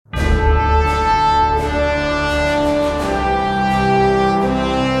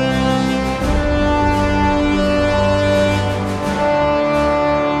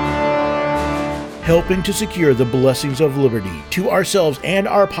helping to secure the blessings of liberty to ourselves and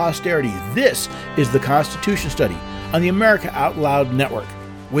our posterity. This is the Constitution Study on the America Out Loud Network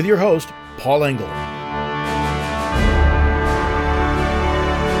with your host, Paul Engel.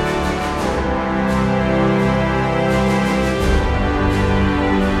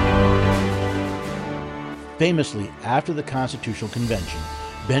 Famously, after the Constitutional Convention,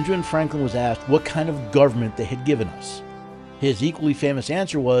 Benjamin Franklin was asked what kind of government they had given us. His equally famous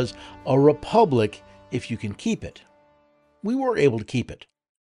answer was, a republic if you can keep it. We were able to keep it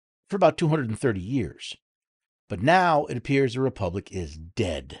for about 230 years. But now it appears the republic is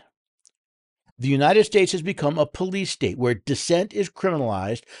dead. The United States has become a police state where dissent is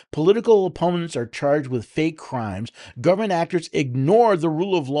criminalized, political opponents are charged with fake crimes, government actors ignore the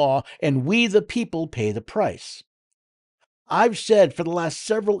rule of law, and we the people pay the price. I've said for the last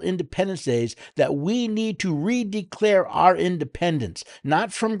several Independence Days that we need to redeclare our independence,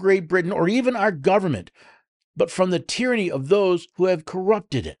 not from Great Britain or even our government, but from the tyranny of those who have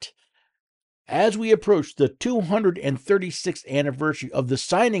corrupted it. As we approach the 236th anniversary of the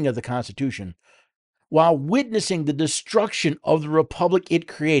signing of the Constitution, while witnessing the destruction of the republic it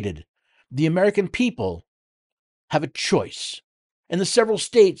created, the American people have a choice, and the several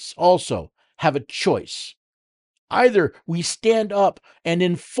states also have a choice. Either we stand up and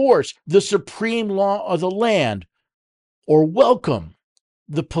enforce the supreme law of the land, or welcome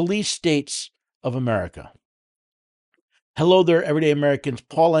the police states of America. Hello there, everyday Americans.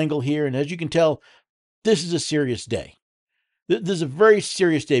 Paul Engel here, and as you can tell, this is a serious day. This is a very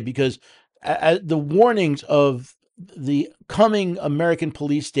serious day because the warnings of the coming American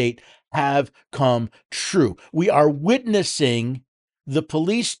police state have come true. We are witnessing the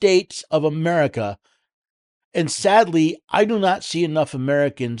police states of America, and sadly, I do not see enough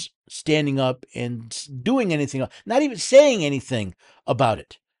Americans standing up and doing anything, not even saying anything about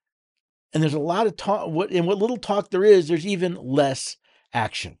it. And there's a lot of talk, and what little talk there is, there's even less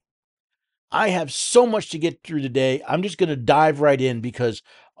action. I have so much to get through today. I'm just going to dive right in because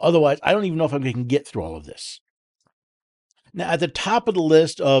otherwise I don't even know if I'm going to get through all of this. Now, at the top of the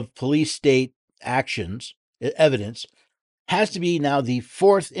list of police state actions, evidence, has to be now the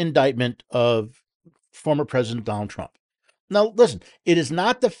fourth indictment of former President Donald Trump. Now, listen, it is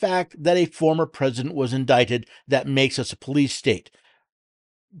not the fact that a former president was indicted that makes us a police state.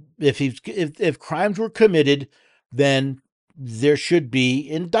 If crimes were committed, then there should be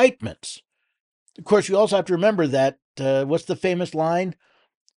indictments. Of course, you also have to remember that, what's the famous line?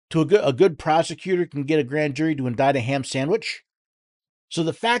 A good prosecutor can get a grand jury to indict a ham sandwich. So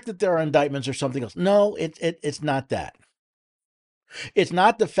the fact that there are indictments or something else. No, it's not that. It's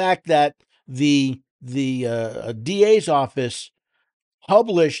not the fact that the DA's office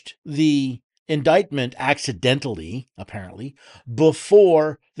published the indictment accidentally, apparently,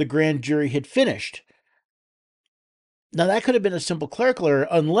 before the grand jury had finished. Now, that could have been a simple clerical error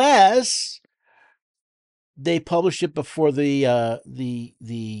unless they published it before the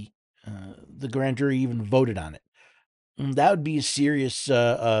grand jury even voted on it. That would be a serious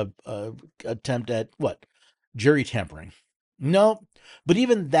attempt at what? Jury tampering. No, but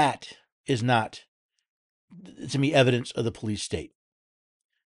even that is not, to me, evidence of the police state.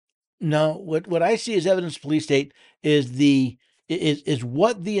 No, what I see as evidence of police state is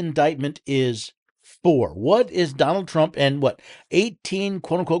what the indictment is for. What is Donald Trump and 18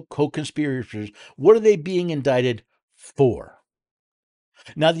 quote unquote co-conspirators, what are they being indicted for?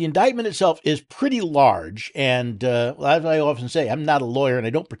 Now, the indictment itself is pretty large, and as I often say, I'm not a lawyer and I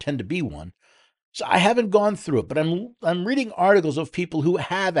don't pretend to be one. So I haven't gone through it, but I'm reading articles of people who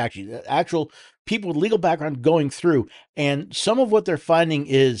have actual people with legal background going through, and some of what they're finding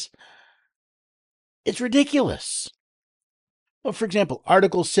is it's ridiculous. Well, for example,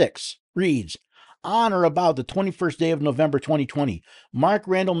 Article 6 reads, on or about the 21st day of November 2020, Mark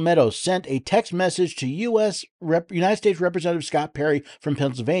Randall Meadows sent a text message to United States Representative Scott Perry from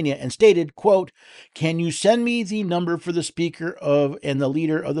Pennsylvania and stated, quote, can you send me the number for the Speaker and the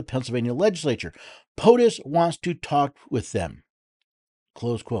leader of the Pennsylvania legislature? POTUS wants to talk with them.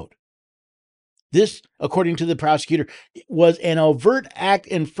 Close quote. This, according to the prosecutor, was an overt act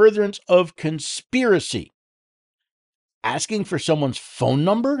in furtherance of conspiracy. Asking for someone's phone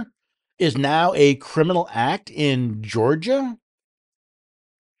number is now a criminal act in Georgia?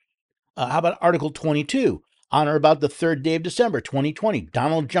 How about Article 22? On or about the 3rd day of December 2020,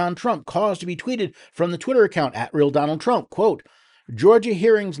 Donald John Trump caused to be tweeted from the Twitter account @RealDonaldTrump, quote, Georgia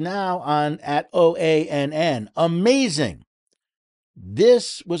hearings now on @OANN. Amazing.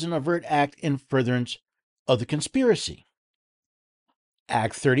 This was an overt act in furtherance of the conspiracy.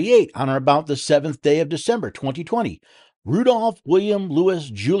 Act 38, on or about the 7th day of December 2020, Rudolph William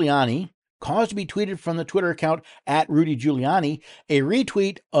Louis Giuliani caused to be tweeted from the Twitter account at Rudy Giuliani, a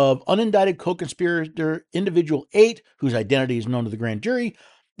retweet of unindicted co-conspirator individual 8, whose identity is known to the grand jury,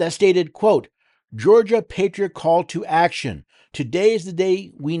 that stated, quote, "Georgia Patriot call to action. Today is the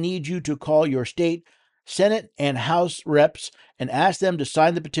day we need you to call your state Senate and House reps and ask them to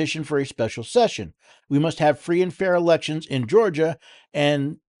sign the petition for a special session. We must have free and fair elections in Georgia,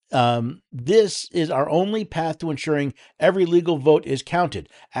 and this is our only path to ensuring every legal vote is counted.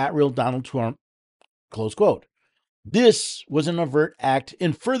 At real Donald Trump," close quote. This was an overt act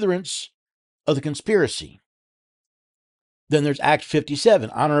in furtherance of the conspiracy. Then there's Act 57,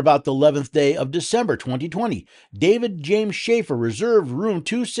 on or about the 11th day of December 2020. David James Schaefer reserved room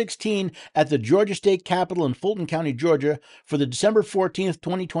 216 at the Georgia State Capitol in Fulton County, Georgia, for the December 14th,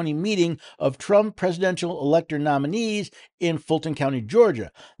 2020 meeting of Trump presidential elector nominees in Fulton County, Georgia.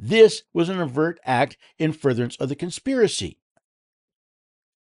 This was an overt act in furtherance of the conspiracy.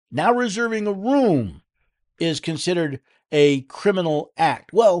 Now reserving a room is considered a criminal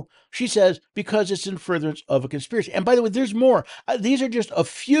act. Well, she says because it's in furtherance of a conspiracy. And by the way, there's more. These are just a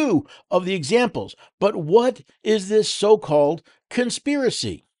few of the examples. But what is this so-called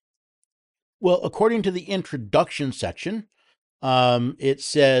conspiracy? Well, according to the introduction section, it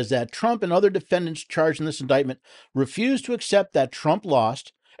says that Trump and other defendants charged in this indictment refused to accept that Trump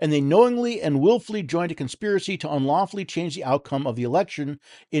lost, and they knowingly and willfully joined a conspiracy to unlawfully change the outcome of the election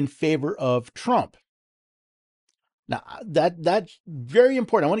in favor of Trump. Now, that's very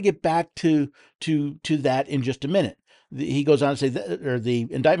important. I want to get back to that in just a minute. He goes on to say, the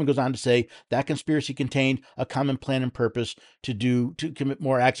indictment goes on to say that conspiracy contained a common plan and purpose to commit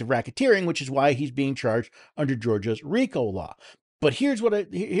more acts of racketeering, which is why he's being charged under Georgia's RICO law. But here's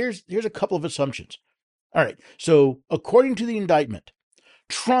a couple of assumptions. All right. So according to the indictment,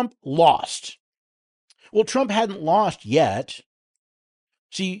 Trump lost. Well, Trump hadn't lost yet.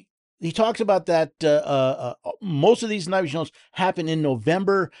 See, he talks about that most of these indictments happen in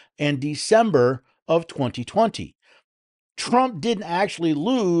November and December of 2020. Trump didn't actually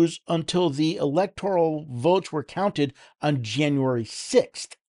lose until the electoral votes were counted on January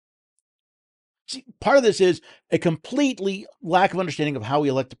 6th. See, part of this is a completely lack of understanding of how we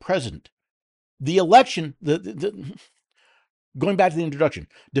elect the president. The election, going back to the introduction,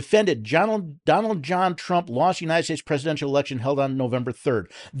 defended Donald John Trump lost the United States presidential election held on November 3rd.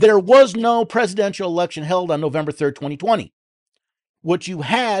 There was no presidential election held on November 3rd, 2020. What you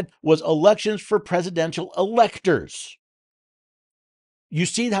had was elections for presidential electors. You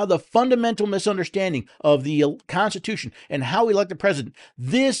see how the fundamental misunderstanding of the Constitution and how we elect the president,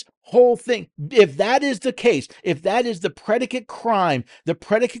 this whole thing, if that is the case, if that is the predicate crime, the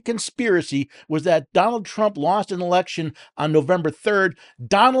predicate conspiracy was that Donald Trump lost an election on November 3rd,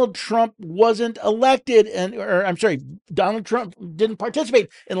 Donald Trump wasn't elected, Donald Trump didn't participate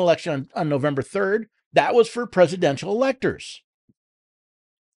in an election on November 3rd. That was for presidential electors.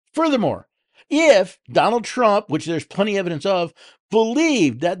 Furthermore, if Donald Trump, which there's plenty of evidence of,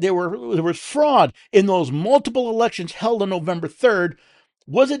 believed that there was fraud in those multiple elections held on November 3rd,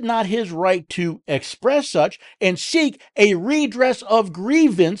 was it not his right to express such and seek a redress of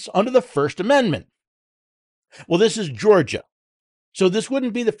grievance under the First Amendment? Well, this is Georgia. So this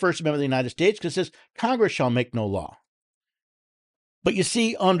wouldn't be the First Amendment of the United States because it says Congress shall make no law. But you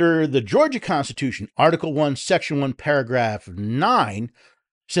see, under the Georgia Constitution, Article 1, Section 1, Paragraph 9,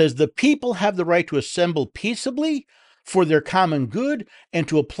 says the people have the right to assemble peaceably for their common good and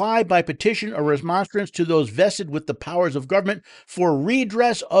to apply by petition or remonstrance to those vested with the powers of government for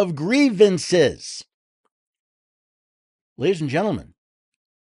redress of grievances. Ladies and gentlemen,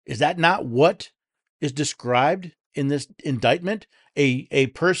 is that not what is described in this indictment? A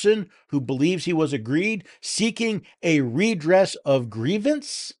person who believes he was aggrieved seeking a redress of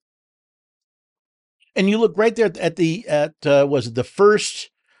grievance? And you look right there was it the first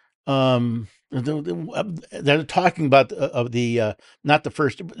they're talking about not the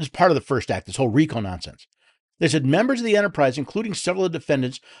first, it's part of the first act, this whole RICO nonsense. They said members of the enterprise, including several of the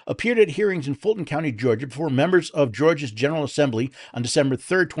defendants, appeared at hearings in Fulton County, Georgia, before members of Georgia's General Assembly on December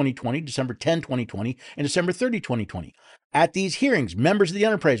 3rd, 2020, December 10, 2020, and December 30, 2020. At these hearings, members of the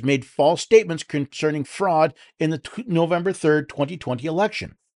enterprise made false statements concerning fraud in the November 3rd, 2020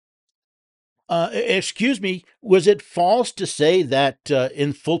 election. Excuse me, was it false to say that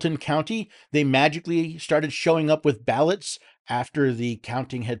in Fulton County, they magically started showing up with ballots after the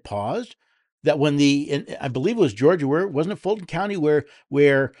counting had paused? That when I believe it was Georgia, wasn't it Fulton County where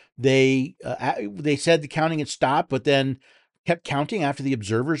they said the counting had stopped, but then kept counting after the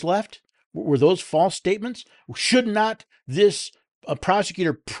observers left? Were those false statements? Should not this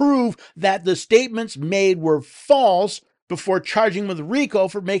prosecutor prove that the statements made were false before charging him with RICO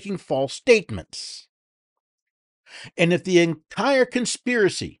for making false statements. And if the entire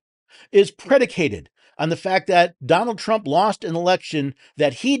conspiracy is predicated on the fact that Donald Trump lost an election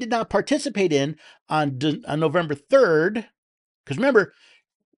that he did not participate in on November 3rd, because remember,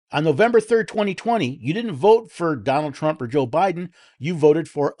 on November 3rd, 2020, you didn't vote for Donald Trump or Joe Biden. You voted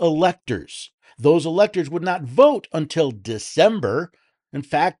for electors. Those electors would not vote until December. In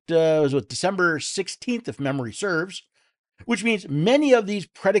fact, it was December 16th, if memory serves, which means many of these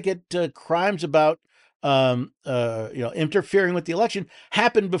predicate crimes about interfering with the election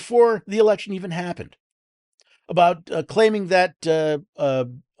happened before the election even happened. About claiming that that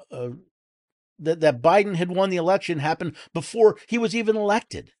Biden had won the election happened before he was even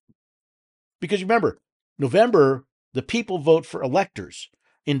elected. Because remember, November, the people vote for electors.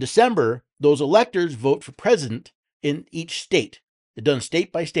 In December, those electors vote for president in each state. It's done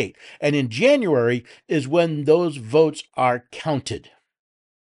state by state. And in January is when those votes are counted.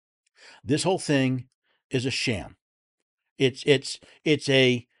 This whole thing is a sham. It's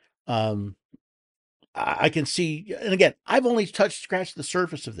a I can see, and again, I've only scratched the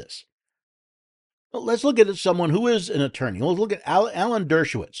surface of this. Well, let's look at someone who is an attorney. Let's look at Alan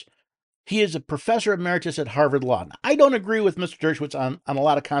Dershowitz. He is a professor emeritus at Harvard Law. Now, I don't agree with Mr. Dershowitz on a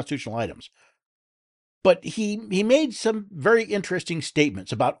lot of constitutional items, but he made some very interesting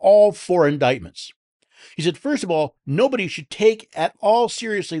statements about all four indictments. He said, first of all, nobody should take at all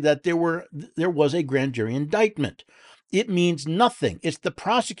seriously that there was a grand jury indictment. It means nothing. It's the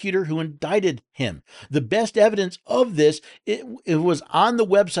prosecutor who indicted him. The best evidence of this, it was on the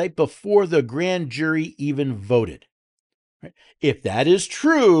website before the grand jury even voted. Right? If that is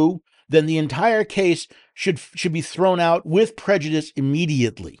true, then the entire case should be thrown out with prejudice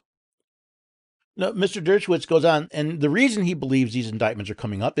immediately. Now, Mr. Dershowitz goes on, and the reason he believes these indictments are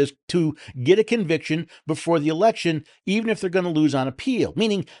coming up is to get a conviction before the election, even if they're going to lose on appeal,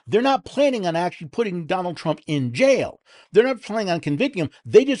 meaning they're not planning on actually putting Donald Trump in jail. They're not planning on convicting him.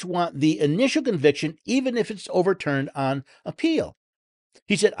 They just want the initial conviction, even if it's overturned on appeal.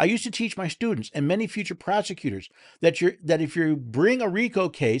 He said, I used to teach my students and many future prosecutors that if you bring a RICO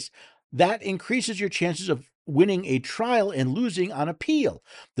case, that increases your chances of winning a trial and losing on appeal.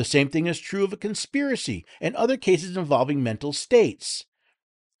 The same thing is true of a conspiracy and other cases involving mental states.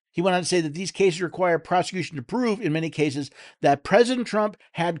 He went on to say that these cases require prosecution to prove, in many cases, that President Trump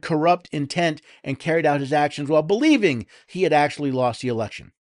had corrupt intent and carried out his actions while believing he had actually lost the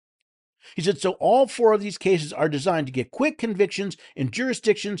election. He said, so all four of these cases are designed to get quick convictions in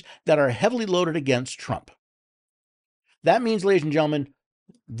jurisdictions that are heavily loaded against Trump. That means, ladies and gentlemen,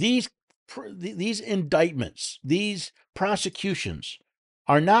 these indictments, these prosecutions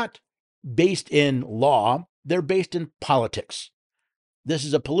are not based in law. They're based in politics. This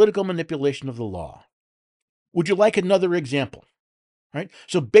is a political manipulation of the law. Would you like another example? Right?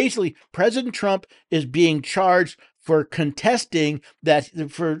 So basically, President Trump is being charged for contesting that,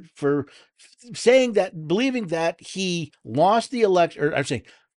 for saying that, believing that he lost the election, or I'm saying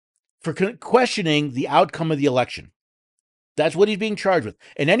for questioning the outcome of the election. That's what he's being charged with.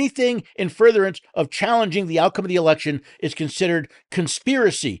 And anything in furtherance of challenging the outcome of the election is considered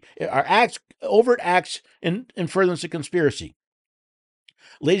conspiracy, or overt acts in furtherance of conspiracy.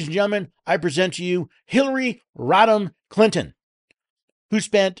 Ladies and gentlemen, I present to you Hillary Rodham Clinton, who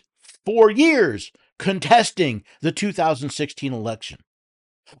spent 4 years contesting the 2016 election.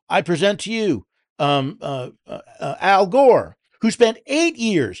 I present to you Al Gore, who spent 8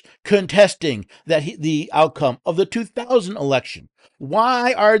 years contesting the outcome of the 2000 election.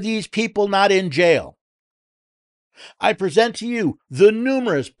 Why are these people not in jail? I present to you the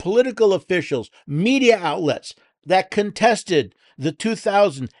numerous political officials, media outlets that contested the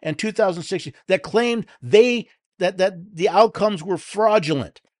 2000 and 2016, that claimed that the outcomes were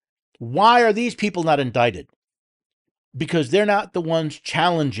fraudulent. Why are these people not indicted? Because they're not the ones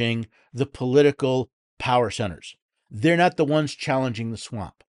challenging the political power centers. They're not the ones challenging the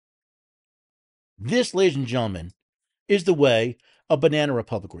swamp. This, ladies and gentlemen, is the way a banana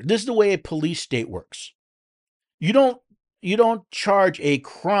republic works. This is the way a police state works. You don't charge a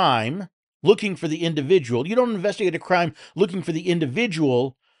crime looking for the individual. You don't investigate a crime looking for the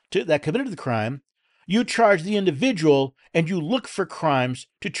individual that committed the crime. You charge the individual and you look for crimes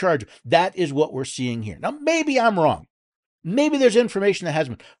to charge. That is what we're seeing here. Now, maybe I'm wrong. Maybe there's information that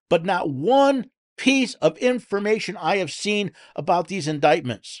hasn't been, but not one piece of information I have seen about these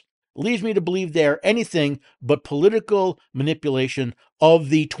indictments leads me to believe they are anything but political manipulation of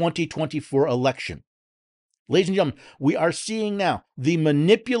the 2024 election. Ladies and gentlemen, we are seeing now the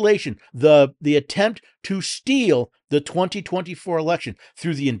manipulation, the attempt to steal the 2024 election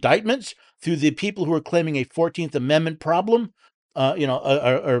through the indictments, through the people who are claiming a 14th Amendment problem,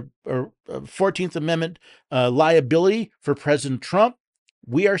 or 14th Amendment liability for President Trump.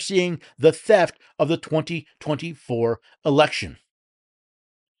 We are seeing the theft of the 2024 election.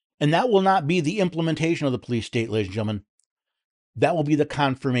 And that will not be the implementation of the police state, ladies and gentlemen. That will be the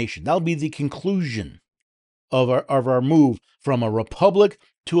confirmation. That will be the conclusion of our move from a republic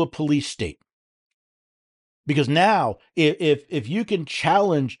to a police state. Because now, if you can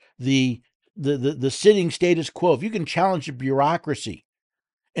challenge the sitting status quo, if you can challenge the bureaucracy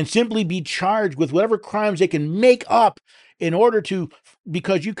and simply be charged with whatever crimes they can make up in order to,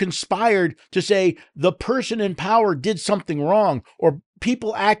 because you conspired to say the person in power did something wrong, or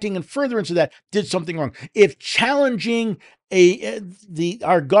people acting in furtherance of that did something wrong. If challenging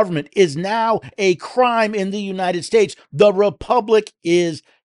our government is now a crime in the United States, the republic is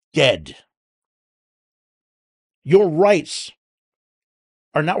dead. Your rights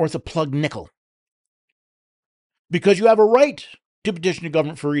are not worth a plug nickel, because you have a right to petition the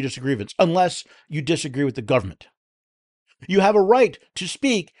government for redress of grievance unless you disagree with the government. You have a right to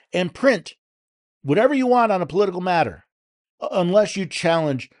speak and print whatever you want on a political matter unless you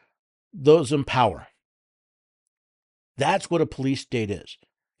challenge those in power. That's what a police state is.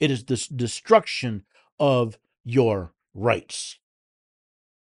 It is the destruction of your rights.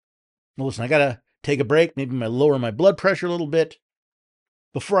 Now listen, I got to take a break, maybe lower my blood pressure a little bit.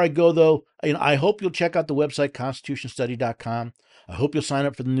 Before I go, though, I hope you'll check out the website, constitutionstudy.com. I hope you'll sign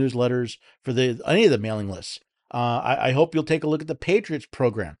up for the newsletters, for any of the mailing lists. I hope you'll take a look at the Patriots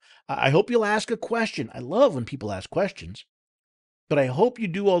program. I hope you'll ask a question. I love when people ask questions. But I hope you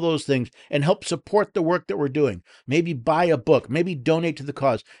do all those things and help support the work that we're doing. Maybe buy a book, maybe donate to the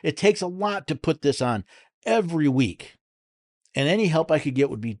cause. It takes a lot to put this on every week. And any help I could get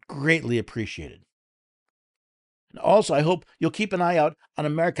would be greatly appreciated. And also, I hope you'll keep an eye out on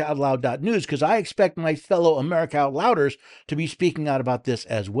AmericaOutloud.news, because I expect my fellow America Out Louders to be speaking out about this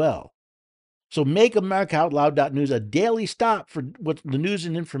as well. So make AmericaOutloud.news a daily stop for what's the news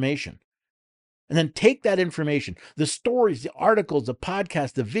and information. And then take that information, the stories, the articles, the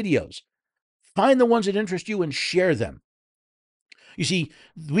podcasts, the videos, find the ones that interest you and share them. You see,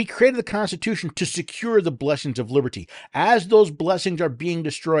 we created the Constitution to secure the blessings of liberty. As those blessings are being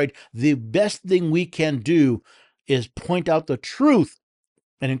destroyed, the best thing we can do is point out the truth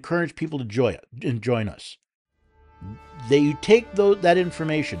and encourage people to join us. You take that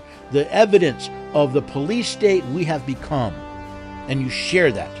information, the evidence of the police state we have become, and you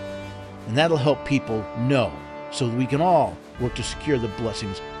share that. And that'll help people know, so that we can all work to secure the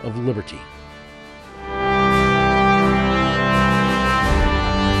blessings of liberty.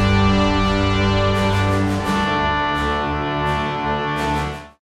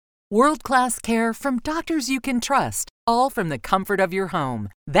 World-class care from doctors you can trust, all from the comfort of your home.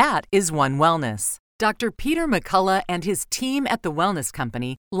 That is One Wellness. Dr. Peter McCullough and his team at The Wellness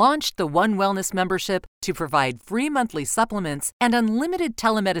Company launched the One Wellness membership to provide free monthly supplements and unlimited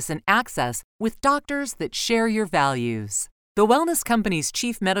telemedicine access with doctors that share your values. The Wellness Company's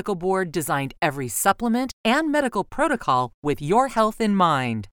Chief Medical Board designed every supplement and medical protocol with your health in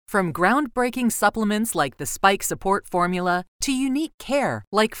mind. From groundbreaking supplements like the Spike Support Formula to unique care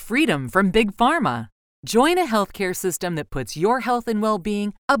like Freedom from Big Pharma. Join a healthcare system that puts your health and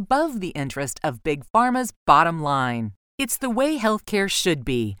well-being above the interest of Big Pharma's bottom line. It's the way healthcare should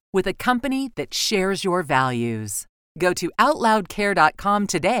be, with a company that shares your values. Go to OutLoudCare.com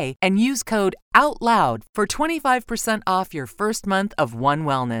today and use code OUTLOUD for 25% off your first month of One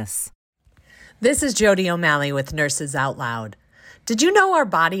Wellness. This is Jody O'Malley with Nurses Out Loud. Did you know our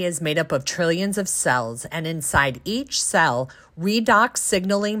body is made up of trillions of cells, and inside each cell, redox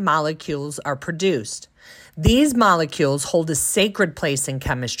signaling molecules are produced? These molecules hold a sacred place in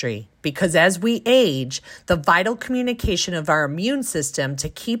chemistry because as we age, the vital communication of our immune system to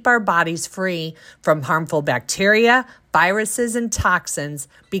keep our bodies free from harmful bacteria, viruses, and toxins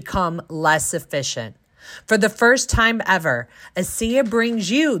become less efficient. For the first time ever, ASEA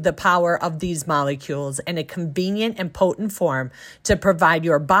brings you the power of these molecules in a convenient and potent form to provide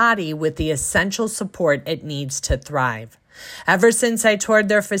your body with the essential support it needs to thrive. Ever since I toured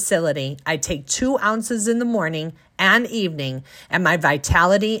their facility, I take 2 ounces in the morning and evening, and my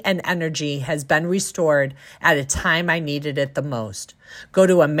vitality and energy has been restored at a time I needed it the most. Go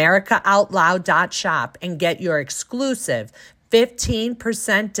to AmericaOutloud.shop and get your exclusive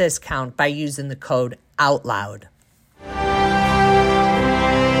 15% discount by using the code OUTLOUD.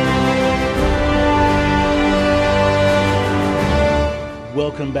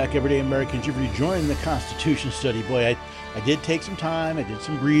 Welcome back, everyday Americans. If you're joining the Constitution study, boy, I did take some time. I did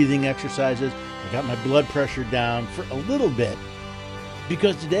some breathing exercises. I got my blood pressure down for a little bit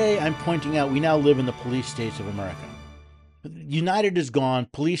because today I'm pointing out we now live in the police states of America. United is gone.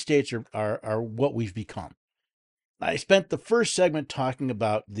 Police states are what we've become. I spent the first segment talking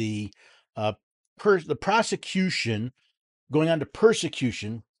about the prosecution going on to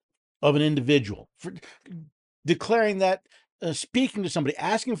persecution of an individual, for declaring that speaking to somebody,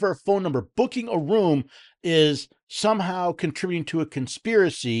 asking for a phone number, booking a room is somehow contributing to a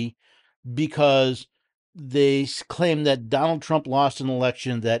conspiracy because they claim that Donald Trump lost an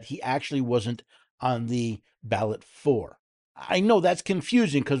election that he actually wasn't on the ballot for. I know that's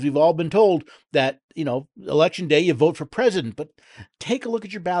confusing because we've all been told that, election day you vote for president, but take a look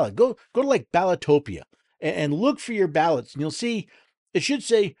at your ballot. Go to like Ballotopia and look for your ballots, and you'll see it should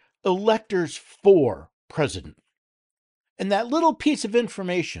say electors for president. And that little piece of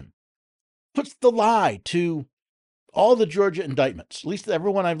information puts the lie to all the Georgia indictments, at least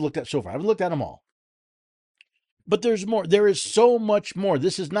everyone I've looked at so far. I haven't looked at them all. But there's more. There is so much more.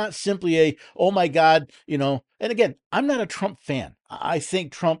 This is not simply a, oh my God, and again, I'm not a Trump fan. I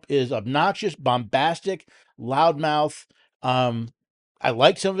think Trump is obnoxious, bombastic, loudmouth. I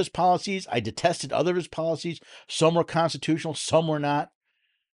like some of his policies. I detested other of his policies. Some were constitutional, some were not.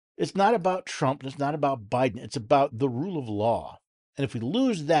 It's not about Trump. It's not about Biden. It's about the rule of law. And if we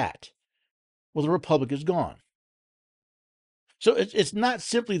lose that, well, the republic is gone. So it's not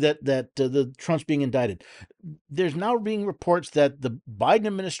simply that the Trump's being indicted. There's now being reports that the Biden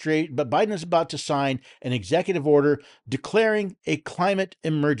administration, but Biden is about to sign an executive order declaring a climate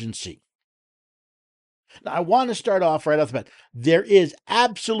emergency. Now, I want to start off right off the bat. There is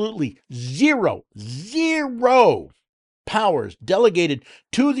absolutely zero powers delegated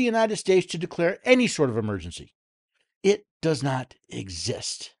to the United States to declare any sort of emergency. It does not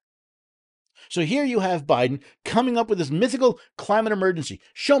exist. So here you have Biden coming up with this mythical climate emergency.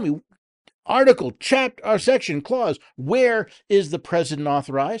 Show me article, chapter, or section, clause. Where is the president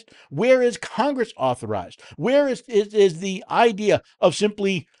authorized? Where is Congress authorized? Where is the idea of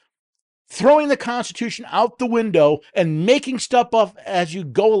simply throwing the Constitution out the window and making stuff up as you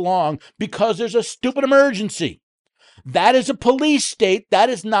go along because there's a stupid emergency? That is a police state. That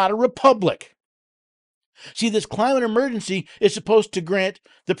is not a republic. See, this climate emergency is supposed to grant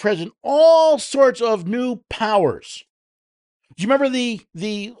the president all sorts of new powers. Do you remember the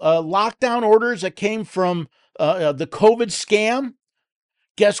lockdown orders that came from the COVID scam?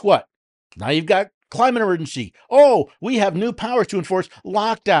 Guess what? Now you've got climate emergency. Oh, we have new powers to enforce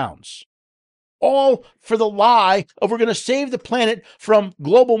lockdowns. All for the lie of we're going to save the planet from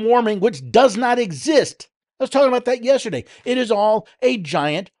global warming, which does not exist. I was talking about that yesterday. It is all a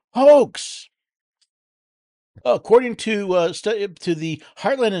giant hoax. According to the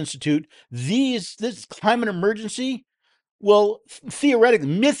Heartland Institute, this climate emergency, well, theoretically,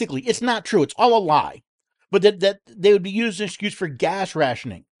 mythically, it's not true. It's all a lie. But that they would be used as an excuse for gas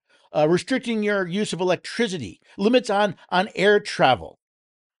rationing, restricting your use of electricity, limits on air travel.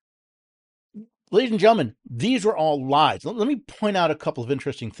 Ladies and gentlemen, these were all lies. Let me point out a couple of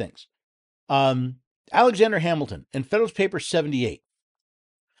interesting things. Alexander Hamilton in Federalist Paper 78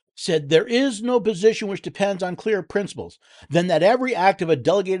 said there is no position which depends on clearer principles than that every act of a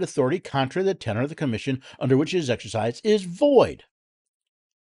delegated authority contrary to the tenor of the commission under which it is exercised is void.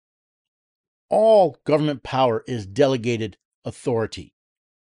 All government power is delegated authority.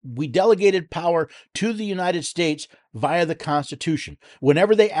 We delegated power to the United States via the Constitution.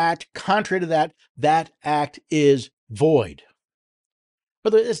 Whenever they act contrary to that, that act is void.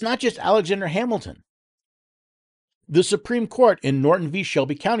 But it's not just Alexander Hamilton. The Supreme Court in Norton v.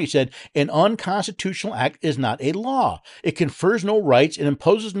 Shelby County said an unconstitutional act is not a law. It confers no rights, it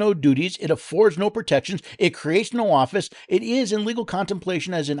imposes no duties, it affords no protections, it creates no office. It is in legal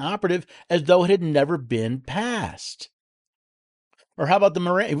contemplation as inoperative as though it had never been passed. Or how about the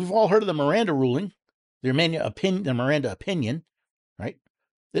Miranda? We've all heard of the Miranda ruling, the Miranda opinion, right?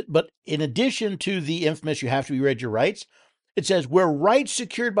 But in addition to the infamous, you have to be read your rights, it says, where rights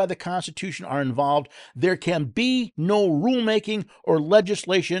secured by the Constitution are involved, there can be no rulemaking or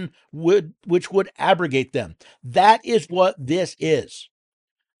legislation which would abrogate them. That is what this is.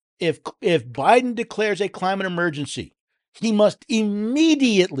 If Biden declares a climate emergency, he must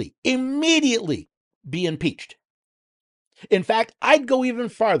immediately be impeached. In fact, I'd go even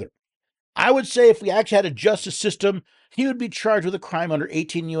farther. I would say if we actually had a justice system, he would be charged with a crime under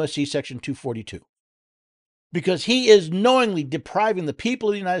 18 U.S.C. Section 242. Because he is knowingly depriving the people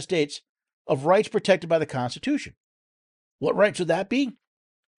of the United States of rights protected by the Constitution. What rights would that be?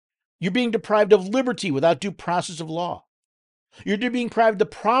 You're being deprived of liberty without due process of law. You're being deprived the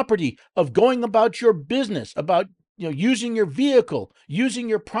property of going about your business, about using your vehicle, using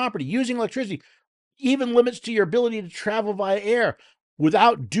your property, using electricity, even limits to your ability to travel via air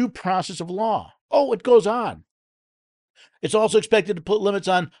without due process of law. Oh, it goes on. It's also expected to put limits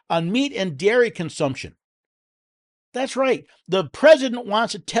on meat and dairy consumption. That's right. The president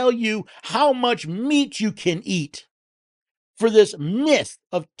wants to tell you how much meat you can eat for this myth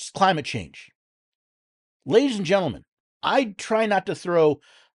of climate change. Ladies and gentlemen, I try not to throw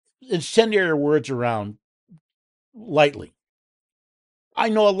incendiary words around lightly. I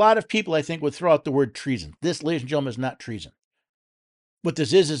know a lot of people, I think, would throw out the word treason. This, ladies and gentlemen, is not treason. What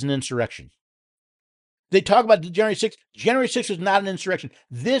this is an insurrection. They talk about January 6th. January 6th was not an insurrection.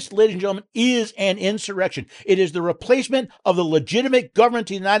 This, ladies and gentlemen, is an insurrection. It is the replacement of the legitimate government of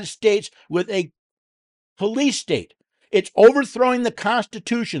the United States with a police state. It's overthrowing the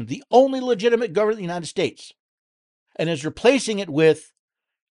Constitution, the only legitimate government of the United States, and is replacing it with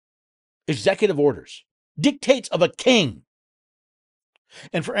executive orders, dictates of a king.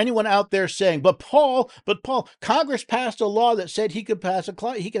 And for anyone out there saying, but Paul, Congress passed a law that said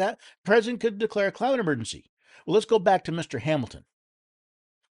president could declare a climate emergency. Well, let's go back to Mr. Hamilton.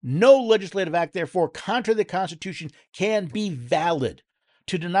 No legislative act, therefore, contrary to the Constitution, can be valid.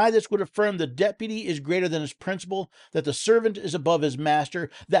 To deny this would affirm the deputy is greater than his principal, that the servant is above his master,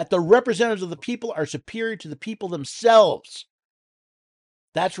 that the representatives of the people are superior to the people themselves.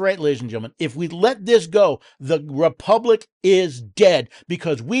 That's right, ladies and gentlemen. If we let this go, the republic is dead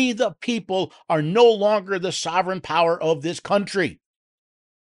because we, the people, are no longer the sovereign power of this country.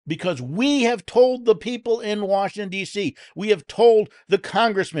 Because we have told the people in Washington, D.C., we have told the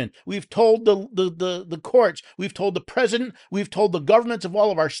congressmen, we've told the courts, we've told the president, we've told the governments of all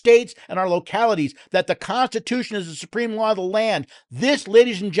of our states and our localities that the Constitution is the supreme law of the land. This,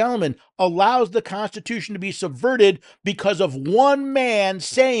 ladies and gentlemen, allows the Constitution to be subverted because of one man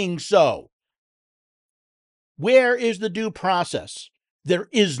saying so. Where is the due process? There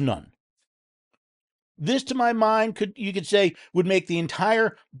is none. This, to my mind, you could say, would make the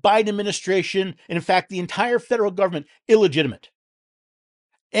entire Biden administration, and in fact, the entire federal government, illegitimate.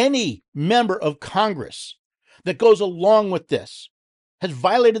 Any member of Congress that goes along with this has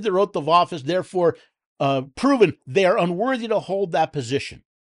violated their oath of office, therefore proven they are unworthy to hold that position.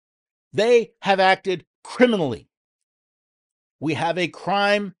 They have acted criminally. We have a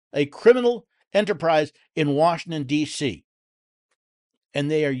criminal enterprise in Washington, D.C.,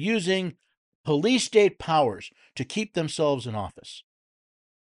 and they are using police state powers to keep themselves in office.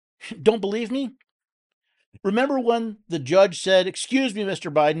 Don't believe me? Remember when the judge said, "Excuse me,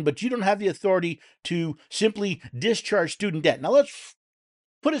 Mr. Biden, but you don't have the authority to simply discharge student debt." Now let's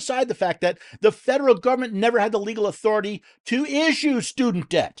put aside the fact that the federal government never had the legal authority to issue student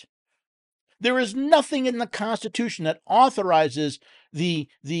debt. There is nothing in the Constitution that authorizes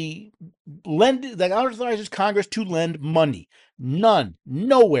that authorizes Congress to lend money. None.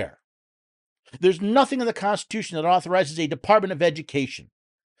 Nowhere. There's nothing in the Constitution that authorizes a Department of Education.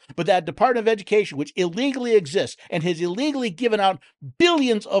 But that Department of Education, which illegally exists and has illegally given out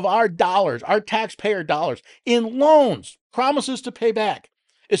billions of our dollars, our taxpayer dollars, in loans, promises to pay back,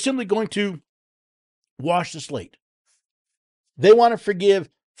 is simply going to wash the slate. They want to forgive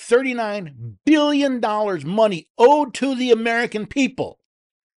 $39 billion money owed to the American people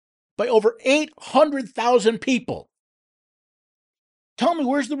by over 800,000 people. Tell me,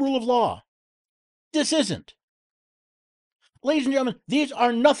 where's the rule of law? This isn't. Ladies and gentlemen, these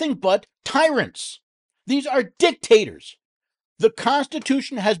are nothing but tyrants. These are dictators. The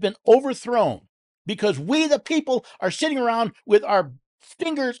Constitution has been overthrown because we, the people, are sitting around with our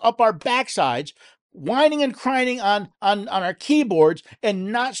fingers up our backsides, whining and crying on our keyboards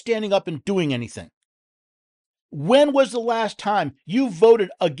and not standing up and doing anything. When was the last time you voted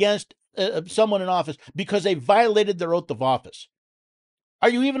against someone in office because they violated their oath of office? Are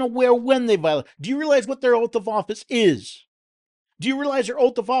you even aware when they violate? Do you realize what their oath of office is? Do you realize their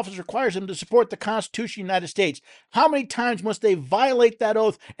oath of office requires them to support the Constitution of the United States? How many times must they violate that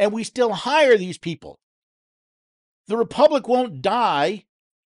oath and we still hire these people? The Republic won't die.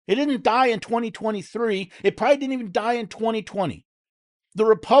 It didn't die in 2023. It probably didn't even die in 2020. The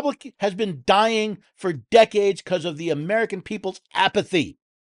Republic has been dying for decades because of the American people's apathy.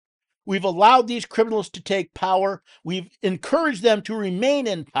 We've allowed these criminals to take power. We've encouraged them to remain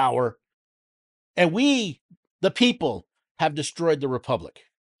in power. And we, the people, have destroyed the Republic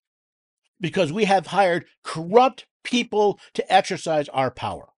because we have hired corrupt people to exercise our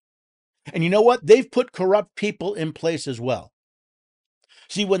power. And you know what? They've put corrupt people in place as well.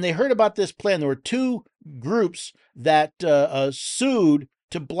 See, when they heard about this plan, there were two groups that sued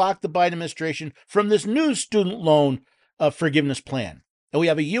to block the Biden administration from this new student loan forgiveness plan. And we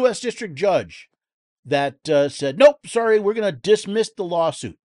have a U.S. district judge that said, nope, sorry, we're going to dismiss the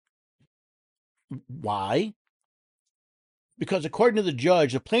lawsuit. Why? Because according to the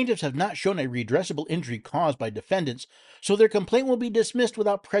judge, the plaintiffs have not shown a redressable injury caused by defendants, so their complaint will be dismissed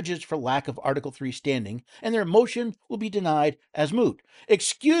without prejudice for lack of Article III standing, and their motion will be denied as moot.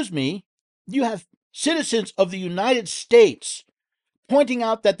 Excuse me, you have citizens of the United States pointing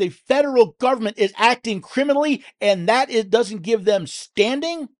out that the federal government is acting criminally, and that it doesn't give them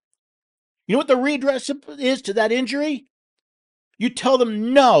standing? You know what the redress is to that injury? You tell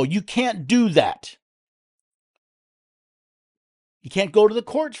them, no, you can't do that. You can't go to the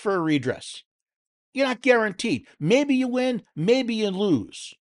courts for a redress. You're not guaranteed. Maybe you win, maybe you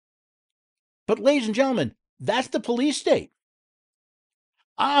lose. But ladies and gentlemen, that's the police state.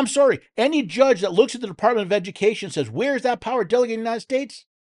 I'm sorry, any judge that looks at the Department of Education says, where's that power delegated in the United States?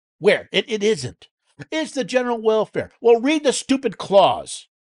 Where? It isn't. It's the general welfare. Well, read the stupid clause.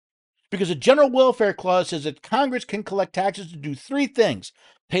 Because the general welfare clause says that Congress can collect taxes to do three things: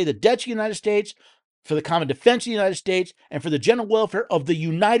 pay the debts of the United States, for the common defense of the United States, and for the general welfare of the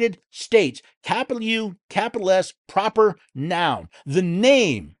United States. Capital U, capital S, proper noun. The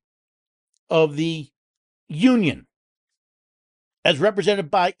name of the union as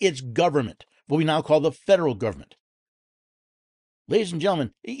represented by its government, what we now call the federal government. Ladies and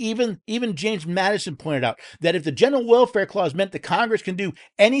gentlemen, even James Madison pointed out that if the general welfare clause meant that Congress can do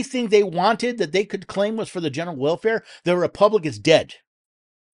anything they wanted that they could claim was for the general welfare, the republic is dead.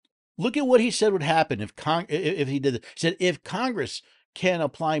 Look at what he said would happen if he did it. He said, if Congress can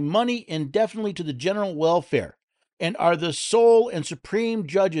apply money indefinitely to the general welfare and are the sole and supreme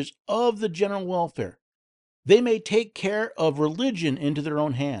judges of the general welfare, they may take care of religion into their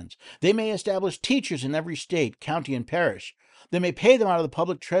own hands. They may establish teachers in every state, county, and parish. They may pay them out of the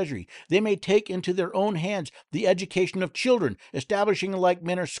public treasury. They may take into their own hands the education of children, establishing in like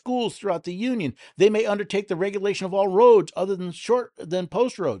manner schools throughout the Union. They may undertake the regulation of all roads other than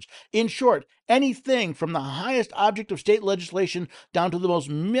post roads. In short, anything from the highest object of state legislation down to the most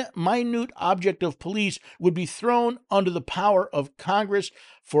minute object of police would be thrown under the power of Congress.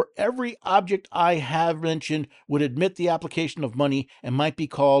 For every object I have mentioned would admit the application of money and might be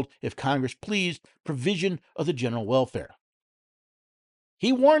called, if Congress pleased, provision of the general welfare.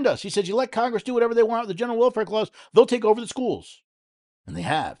 He warned us. He said, you let Congress do whatever they want with the general welfare clause, they'll take over the schools. And they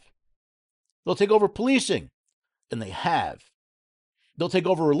have. They'll take over policing. And they have. They'll take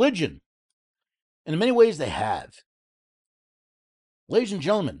over religion. And in many ways, they have. Ladies and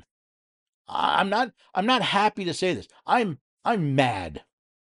gentlemen, I'm not happy to say this. I'm mad.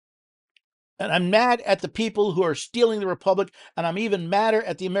 And I'm mad at the people who are stealing the republic, and I'm even madder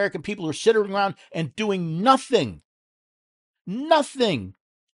at the American people who are sitting around and doing nothing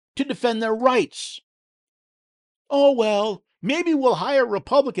to defend their rights. Oh, well, maybe we'll hire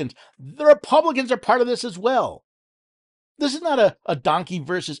Republicans. The Republicans are part of this as well. This is not a donkey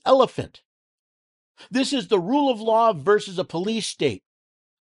versus elephant. This is the rule of law versus a police state.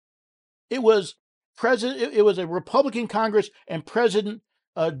 It was a Republican Congress and President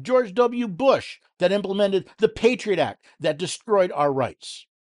George W. Bush that implemented the Patriot Act that destroyed our rights.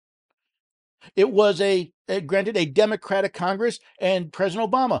 It was granted a Democratic Congress and President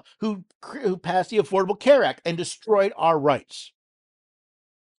Obama who passed the Affordable Care Act and destroyed our rights.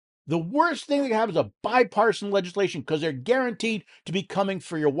 The worst thing that can happen is a bipartisan legislation because they're guaranteed to be coming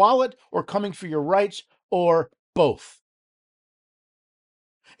for your wallet or coming for your rights or both.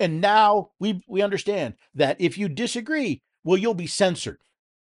 And now we understand that if you disagree, well, you'll be censored.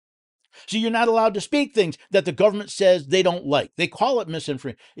 So you're not allowed to speak things that the government says they don't like. They call it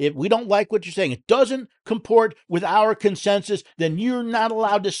misinformation. If we don't like what you're saying, it doesn't comport with our consensus, then you're not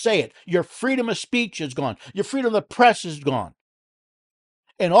allowed to say it. Your freedom of speech is gone. Your freedom of the press is gone.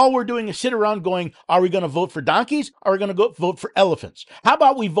 And all we're doing is sit around going, are we going to vote for donkeys? Or are we going to go vote for elephants? How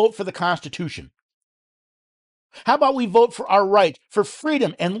about we vote for the Constitution? How about we vote for our rights, for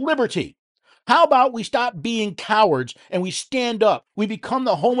freedom and liberty? How about we stop being cowards and we stand up? We become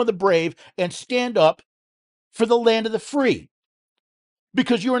the home of the brave and stand up for the land of the free.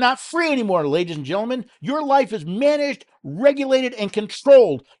 Because you are not free anymore, ladies and gentlemen. Your life is managed, regulated, and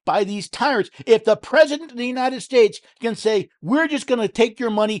controlled by these tyrants. If the President of the United States can say, we're just going to take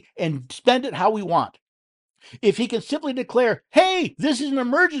your money and spend it how we want. If he can simply declare, hey, this is an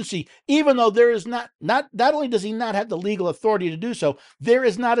emergency, even though there is not only does he not have the legal authority to do so, there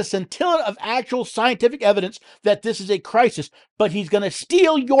is not a scintilla of actual scientific evidence that this is a crisis, but he's going to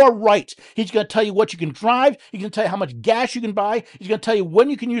steal your rights. He's going to tell you what you can drive. He's going to tell you how much gas you can buy. He's going to tell you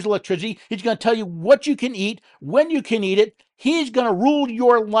when you can use electricity. He's going to tell you what you can eat, when you can eat it. He's going to rule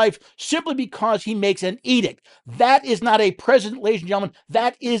your life simply because he makes an edict. That is not a president, ladies and gentlemen.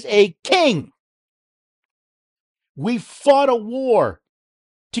 That is a king. We fought a war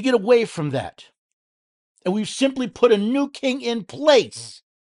to get away from that. And we've simply put a new king in place.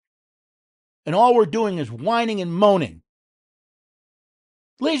 And all we're doing is whining and moaning.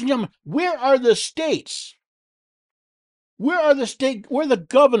 Ladies and gentlemen, where are the states? Where are the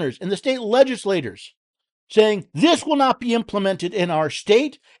governors and the state legislators saying this will not be implemented in our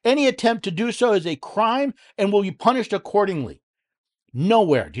state? Any attempt to do so is a crime and will be punished accordingly.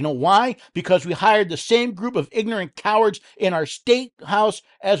 Nowhere. Do you know why? Because we hired the same group of ignorant cowards in our state house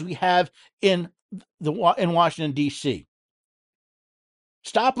as we have in Washington, D.C.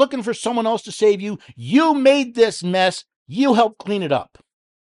 Stop looking for someone else to save you. You made this mess. You helped clean it up.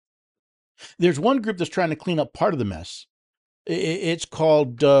 There's one group that's trying to clean up part of the mess. It's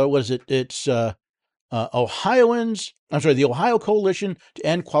called, It's the Ohio Coalition to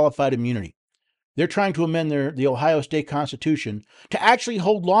End Qualified Immunity. They're trying to amend the Ohio State Constitution to actually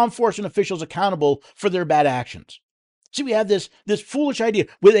hold law enforcement officials accountable for their bad actions. See, we have this foolish idea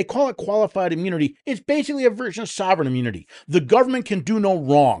where they call it qualified immunity. It's basically a version of sovereign immunity. The government can do no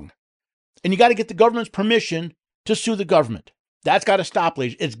wrong. And you got to get the government's permission to sue the government. That's got to stop,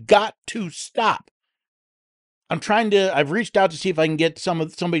 ladies. It's got to stop. I've reached out to see if I can get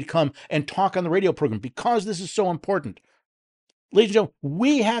somebody to come and talk on the radio program because this is so important. Ladies and gentlemen,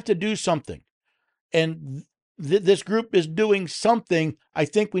 we have to do something. And this group is doing something. I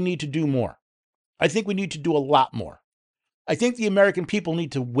think we need to do more. I think we need to do a lot more. I think the American people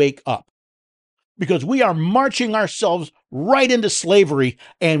need to wake up because we are marching ourselves right into slavery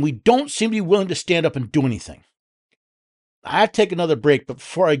and we don't seem to be willing to stand up and do anything. I have to take another break, but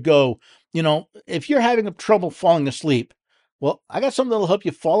before I go, if you're having trouble falling asleep, well, I got something that'll help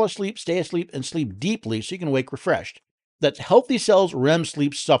you fall asleep, stay asleep, and sleep deeply so you can wake refreshed. That's Healthy Cells REM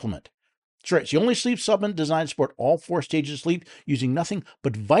Sleep Supplement. That's right. It's the only sleep supplement designed to support all 4 stages of sleep using nothing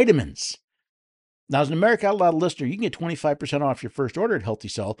but vitamins. Now, as an America Out Loud listener, you can get 25% off your first order at Healthy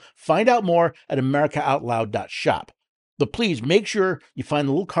Cell. Find out more at americaoutloud.shop. But please make sure you find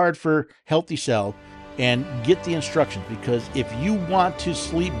the little card for Healthy Cell and get the instructions, because if you want to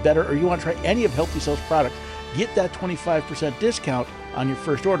sleep better or you want to try any of Healthy Cell's products, get that 25% discount on your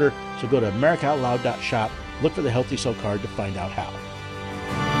first order. So go to americaoutloud.shop, look for the Healthy Cell card to find out how.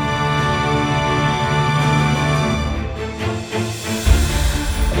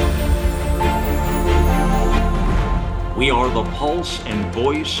 We are the pulse and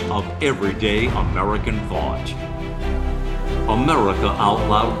voice of everyday American thought.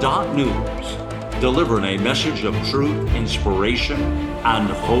 AmericaOutloud.news, delivering a message of truth, inspiration,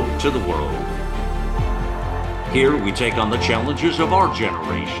 and hope to the world. Here we take on the challenges of our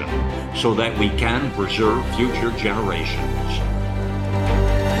generation so that we can preserve future generations.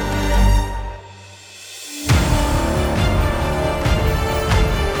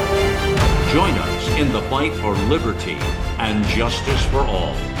 Join us in the fight for liberty and justice for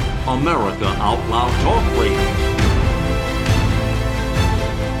all. America Out Loud Talk Radio.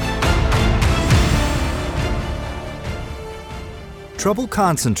 Trouble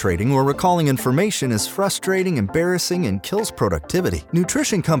concentrating or recalling information is frustrating, embarrassing, and kills productivity.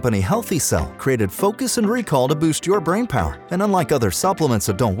 Nutrition company Healthy Cell created Focus and Recall to boost your brain power. And unlike other supplements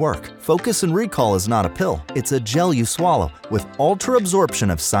that don't work, Focus and Recall is not a pill. It's a gel you swallow with ultra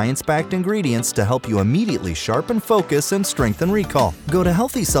absorption of science-backed ingredients to help you immediately sharpen focus and strengthen recall. Go to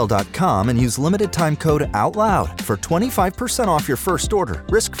healthycell.com and use limited time code OUTLOUD for 25% off your first order.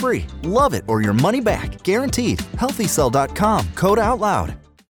 Risk-free. Love it or your money back. Guaranteed. Healthycell.com. Code OUTLOUD.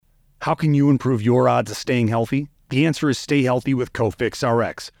 How can you improve your odds of staying healthy? The answer is stay healthy with Cofix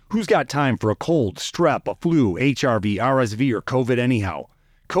RX. Who's got time for a cold, strep, a flu, HRV, RSV, or COVID anyhow?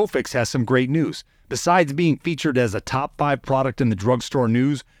 Cofix has some great news. Besides being featured as a top 5 product in the drugstore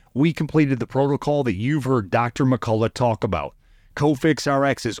news, we completed the protocol that you've heard Dr. McCullough talk about. Cofix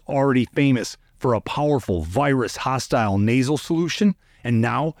RX is already famous for a powerful virus-hostile nasal solution, and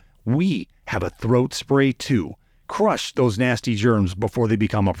now we have a throat spray too. Crush those nasty germs before they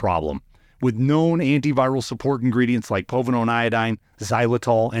become a problem. With known antiviral support ingredients like povidone iodine,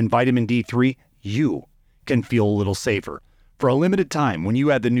 xylitol, and vitamin D3, you can feel a little safer. For a limited time, when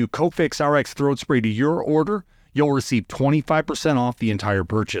you add the new Cofix RX throat spray to your order, you'll receive 25% off the entire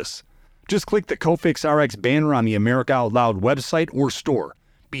purchase. Just click the Cofix RX banner on the America Out Loud website or store.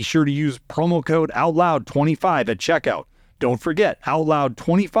 Be sure to use promo code OUTLOUD25 at checkout. Don't forget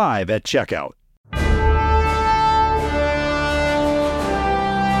OUTLOUD25 at checkout.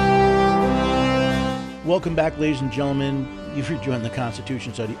 Welcome back, ladies and gentlemen. you've rejoined the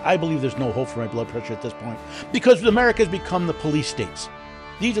Constitution study. I believe there's no hope for my blood pressure at this point because America has become the police states.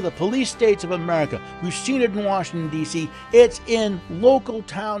 These are the police states of America. We've seen it in Washington, D.C. It's in local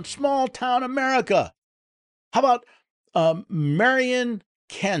town, small town America. How about Marion,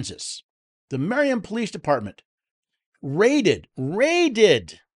 Kansas? The Marion Police Department raided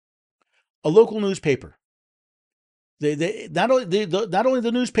a local newspaper. They not only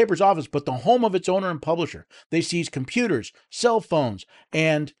the newspaper's office, but the home of its owner and publisher. They seized computers, cell phones,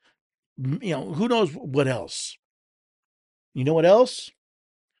 and who knows what else. You know what else?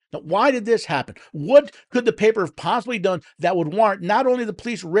 Now, why did this happen? What could the paper have possibly done that would warrant not only the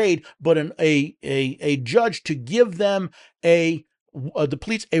police raid, but a judge to give them the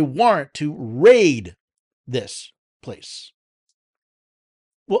police a warrant to raid this place?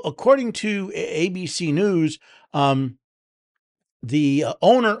 Well, according to ABC News, the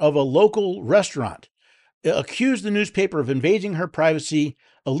owner of a local restaurant accused the newspaper of invading her privacy,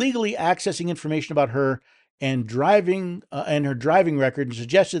 illegally accessing information about her and her driving record, and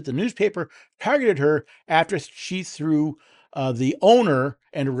suggested that the newspaper targeted her after she threw the owner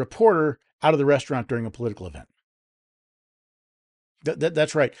and a reporter out of the restaurant during a political event.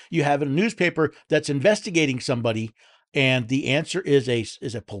 That's right. You have a newspaper that's investigating somebody, and the answer is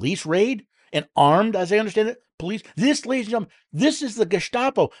a police raid, and armed, as I understand it, police. This, ladies and gentlemen, this is the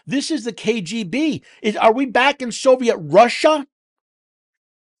Gestapo. This is the KGB. Are we back in Soviet Russia?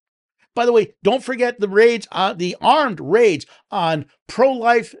 By the way, don't forget the armed raids on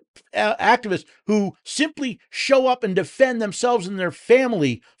pro-life activists who simply show up and defend themselves and their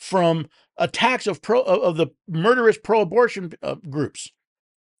family from attacks of the murderous pro-abortion groups.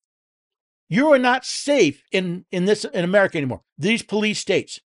 You are not safe in America anymore. These police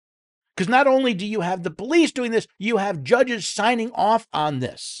states, because not only do you have the police doing this, you have judges signing off on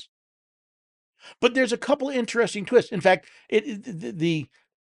this. But there's a couple of interesting twists. In fact, the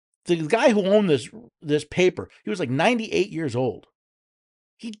guy who owned this paper, he was like 98 years old.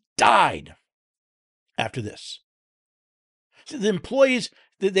 He died after this. So the employees,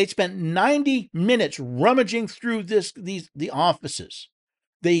 they spent 90 minutes rummaging through the offices.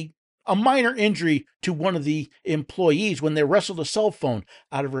 A minor injury to one of the employees when they wrestled a cell phone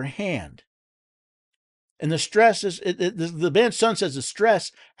out of her hand. And the stress the man's son says the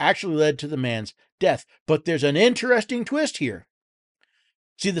stress actually led to the man's death. But there's an interesting twist here.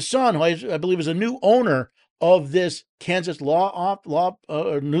 See, the son, who I believe is a new owner of this Kansas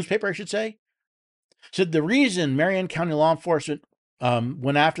newspaper, I should say, said the reason Marion County law enforcement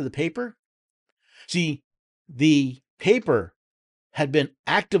went after the paper, see, the paper had been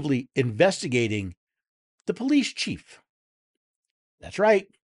actively investigating the police chief. That's right.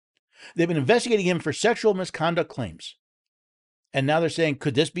 They've been investigating him for sexual misconduct claims. And now they're saying,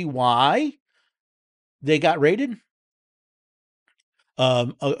 could this be why they got raided?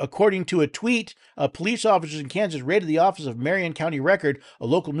 According to a tweet, police officers in Kansas raided the office of Marion County Record, a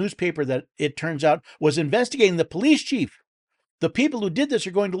local newspaper that it turns out was investigating the police chief. The people who did this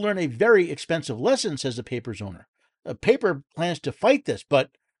are going to learn a very expensive lesson, says the paper's owner. The paper plans to fight this,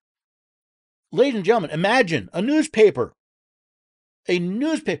 but ladies and gentlemen, imagine a newspaper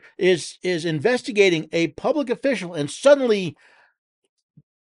is investigating a public official, and suddenly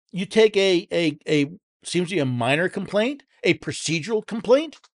you take a seems to be a minor complaint, a procedural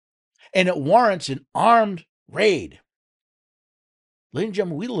complaint, and it warrants an armed raid. Ladies and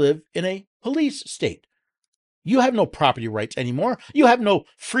gentlemen, we live in a police state. You have no property rights anymore. You have no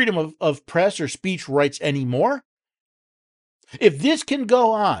freedom of press or speech rights anymore. If this can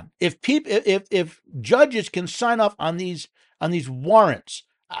go on, if judges can sign off on these warrants,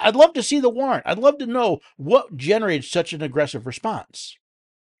 I'd love to see the warrant. I'd love to know what generated such an aggressive response.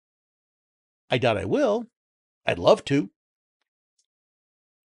 I doubt I will. I'd love to.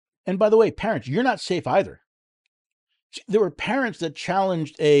 And by the way, parents, you're not safe either. There were parents that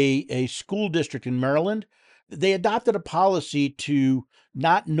challenged a school district in Maryland. They adopted a policy to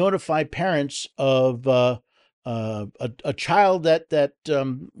not notify parents of a child that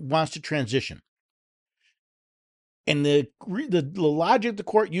wants to transition. And the logic the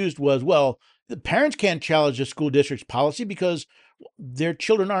court used was, well, the parents can't challenge the school district's policy because their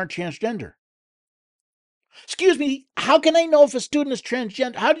children aren't transgender. Excuse me, how can I know if a student is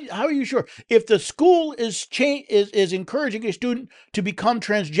transgender? How are you sure? If the school is encouraging a student to become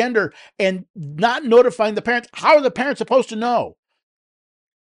transgender and not notifying the parents, how are the parents supposed to know?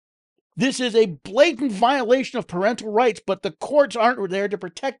 This is a blatant violation of parental rights, but the courts aren't there to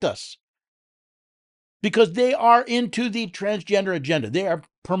protect us because they are into the transgender agenda. They are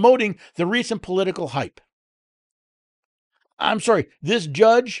promoting the recent political hype. I'm sorry, this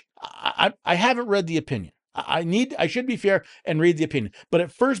judge, I haven't read the opinion. I should be fair and read the opinion. But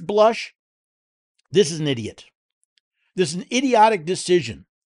at first blush, this is an idiot. This is an idiotic decision.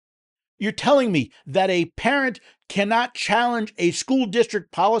 You're telling me that a parent cannot challenge a school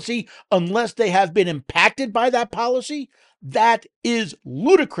district policy unless they have been impacted by that policy? That is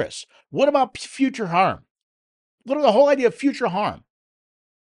ludicrous. What about future harm? What about the whole idea of future harm?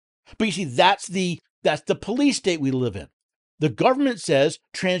 But you see, that's the police state we live in. The government says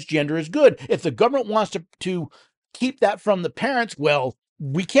transgender is good. If the government wants to keep that from the parents, well,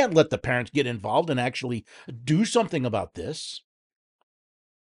 we can't let the parents get involved and actually do something about this.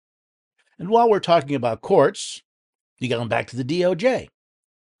 And while we're talking about courts, you got them back to the DOJ.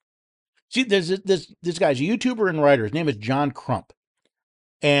 See, there's this guy's a YouTuber and writer. His name is John Crump.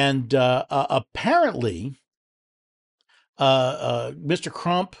 And apparently, Mr.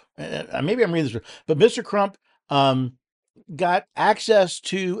 Crump, maybe I'm reading this, but Mr. Crump got access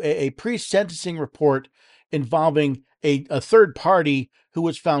to a pre-sentencing report involving a third party who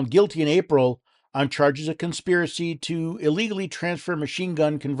was found guilty in April on charges of conspiracy to illegally transfer machine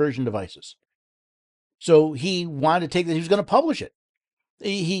gun conversion devices. So he wanted to take that. He was going to publish it.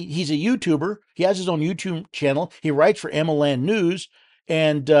 He's a YouTuber. He has his own YouTube channel. He writes for Amaland News,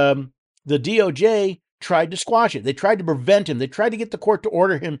 and the DOJ tried to squash it. They tried to prevent him. They tried to get the court to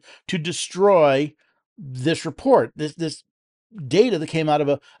order him to destroy this report, this data that came out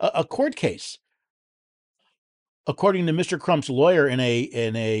of a court case. According to Mr. Crump's lawyer in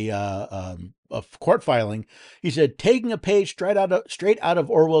a court filing, he said, taking a page straight out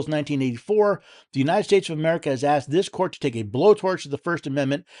of Orwell's 1984, the United States of America has asked this court to take a blowtorch to the First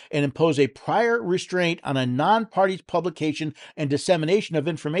Amendment and impose a prior restraint on a non-party's publication and dissemination of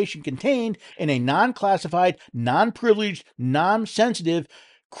information contained in a non-classified, non-privileged, non-sensitive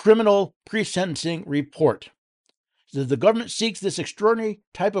criminal pre-sentencing report. So the government seeks this extraordinary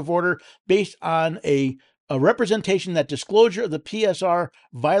type of order based on a representation that disclosure of the PSR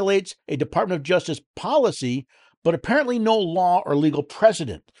violates a Department of Justice policy, but apparently no law or legal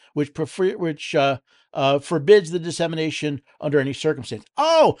precedent, which forbids the dissemination under any circumstance.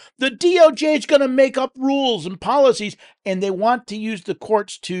 Oh, the DOJ is going to make up rules and policies, and they want to use the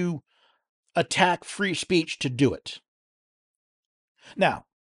courts to attack free speech to do it. Now,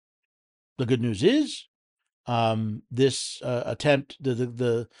 the good news is, this attempt,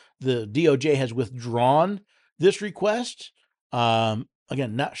 the DOJ has withdrawn this request.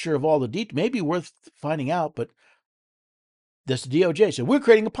 Again, not sure of all the details. Maybe worth finding out, but this DOJ said, we're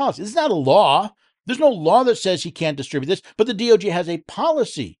creating a policy. This is not a law. There's no law that says he can't distribute this, but the DOJ has a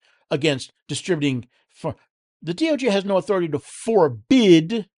policy against distributing. The DOJ has no authority to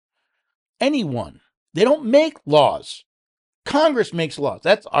forbid anyone. They don't make laws. Congress makes laws.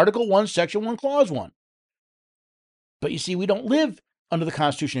 That's Article 1, Section 1, Clause 1. But you see, we don't live under the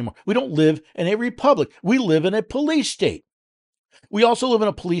Constitution anymore. We don't live in a republic. We live in a police state. We also live in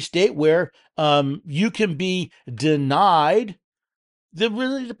a police state where you can be denied the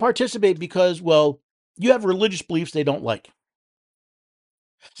ability to participate because, well, you have religious beliefs they don't like.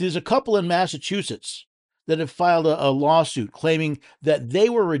 See, there's a couple in Massachusetts that have filed a lawsuit claiming that they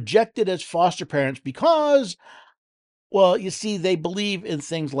were rejected as foster parents because, well, you see, they believe in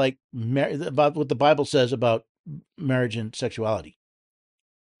things like about what the Bible says about marriage and sexuality.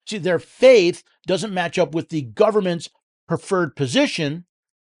 See, their faith doesn't match up with the government's preferred position.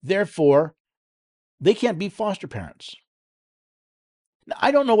 Therefore, they can't be foster parents. Now,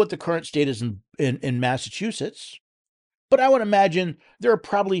 I don't know what the current state is in Massachusetts, but I would imagine there are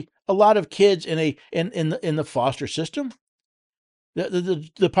probably a lot of kids in the foster system. The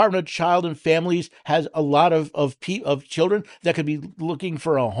Department of Child and Families has a lot of children that could be looking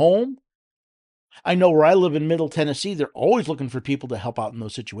for a home. I know where I live in Middle Tennessee, they're always looking for people to help out in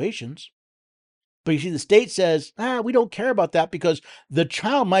those situations. But you see, the state says, we don't care about that because the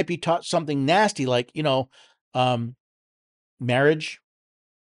child might be taught something nasty like, marriage,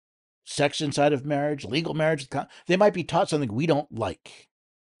 sex inside of marriage, legal marriage. They might be taught something we don't like.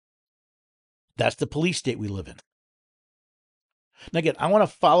 That's the police state we live in. Now, again, I want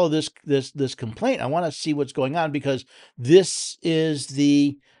to follow this complaint. I want to see what's going on because this is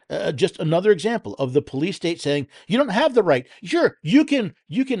just another example of the police state saying you don't have the right. Sure, you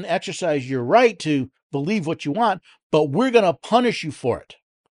can exercise your right to believe what you want, but we're going to punish you for it.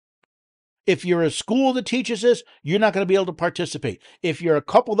 If you're a school that teaches this, you're not going to be able to participate. If you're a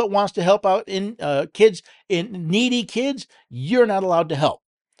couple that wants to help out in needy kids, you're not allowed to help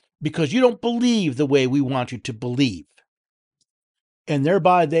because you don't believe the way we want you to believe. And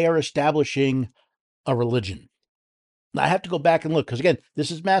thereby they are establishing a religion. Now, I have to go back and look because, again,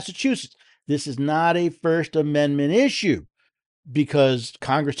 this is Massachusetts. This is not a First Amendment issue. because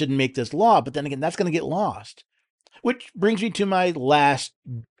Congress didn't make this law. But then again, that's going to get lost. Which brings me to my last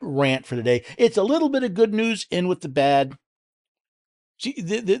rant for today. It's a little bit of good news in with the bad. See,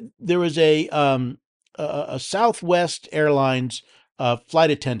 there was a Southwest Airlines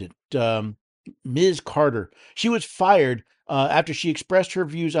flight attendant, Ms. Carter. She was fired after she expressed her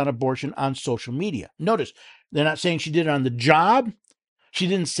views on abortion on social media. Notice, they're not saying she did it on the job. She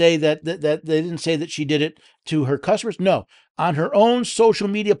didn't say that they didn't say that she did it to her customers. No, on her own social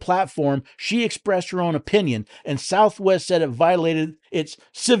media platform, she expressed her own opinion, and Southwest said it violated its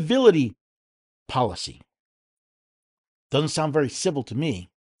civility policy. Doesn't sound very civil to me.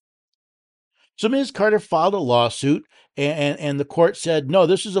 So Ms. Carter filed a lawsuit, and the court said, no,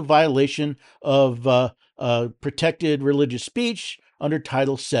 this is a violation of protected religious speech under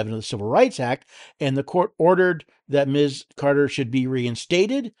Title VII of the Civil Rights Act, and the court ordered that Ms. Carter should be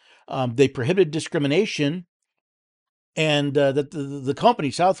reinstated. They prohibited discrimination, and that the company,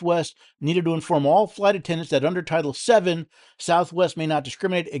 Southwest, needed to inform all flight attendants that under Title VII, Southwest may not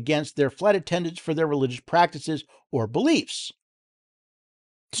discriminate against their flight attendants for their religious practices or beliefs.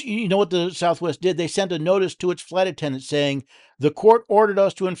 You know what the Southwest did? They sent a notice to its flight attendants saying, the court ordered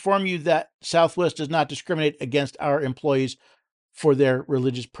us to inform you that Southwest does not discriminate against our employees for their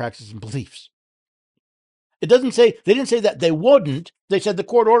religious practices and beliefs. They didn't say that they wouldn't. They said the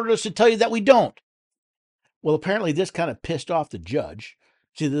court ordered us to tell you that we don't. Well, apparently this kind of pissed off the judge.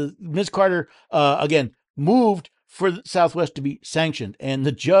 See, Ms. Carter, again, moved for Southwest to be sanctioned. And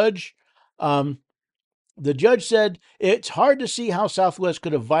the judge said it's hard to see how Southwest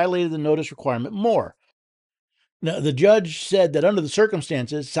could have violated the notice requirement more. Now, the judge said that under the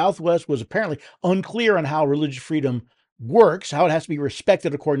circumstances, Southwest was apparently unclear on how religious freedom works, how it has to be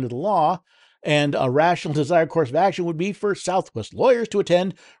respected according to the law, and a rational desired course of action would be for Southwest lawyers to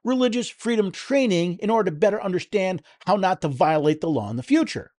attend religious freedom training in order to better understand how not to violate the law in the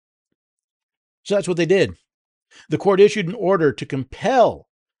future. So that's what they did. The court issued an order to compel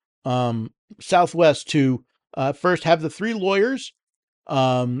Southwest to first have the 3 lawyers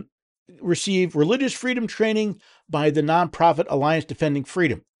receive religious freedom training by the nonprofit Alliance Defending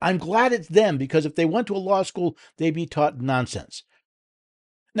Freedom. I'm glad it's them, because if they went to a law school, they'd be taught nonsense.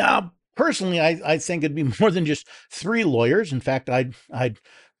 Now, personally, I think it'd be more than just 3 lawyers. In fact, I'd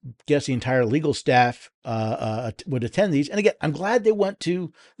guess the entire legal staff would attend these. And again, I'm glad they went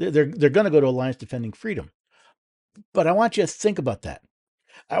to, they're going to go to Alliance Defending Freedom. But I want you to think about that.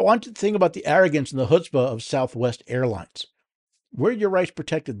 I want you to think about the arrogance and the chutzpah of Southwest Airlines. Where are your rights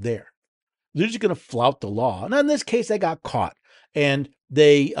protected there? They're just going to flout the law. Now, in this case, they got caught, and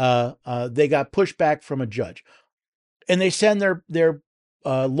they got pushback from a judge, and they send their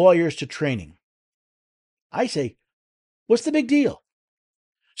lawyers to training. I say, what's the big deal?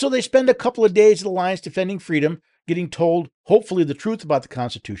 So they spend a couple of days at Alliance Defending Freedom getting told, hopefully, the truth about the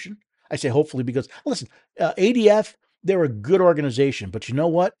Constitution. I say hopefully because, listen, ADF, they're a good organization, but you know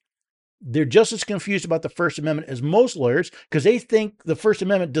what? They're just as confused about the First Amendment as most lawyers, because they think the First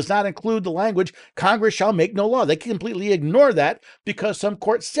Amendment does not include the language, Congress shall make no law. They completely ignore that because some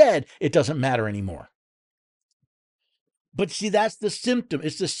court said it doesn't matter anymore. But see, that's the symptom.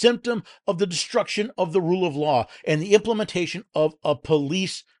 It's the symptom of the destruction of the rule of law and the implementation of a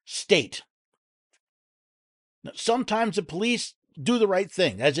police state. Now, sometimes the police do the right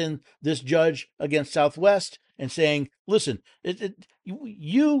thing, as in this judge against Southwest, and saying, listen,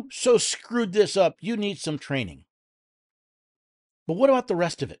 you so screwed this up, you need some training. But what about the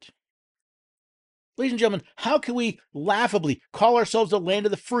rest of it? Ladies and gentlemen, how can we laughably call ourselves the land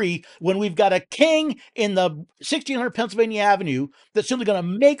of the free when we've got a king in the 1600 Pennsylvania Avenue that's simply going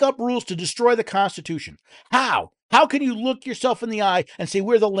to make up rules to destroy the Constitution? How? How can you look yourself in the eye and say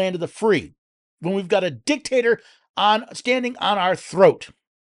we're the land of the free when we've got a dictator standing on our throat?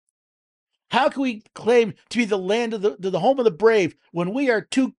 How can we claim to be the land of the home of the brave when we are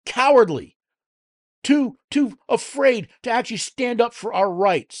too cowardly, too afraid to actually stand up for our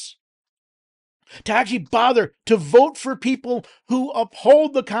rights, to actually bother to vote for people who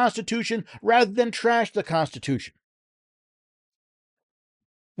uphold the Constitution rather than trash the Constitution?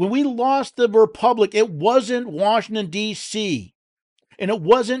 When we lost the Republic, it wasn't Washington, D.C., and it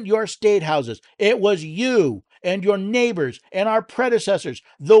wasn't your state houses. It was you and your neighbors and our predecessors,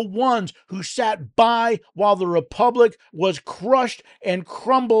 the ones who sat by while the Republic was crushed and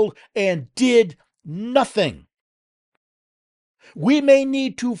crumbled and did nothing. We may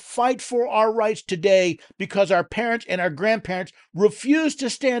need to fight for our rights today because our parents and our grandparents refused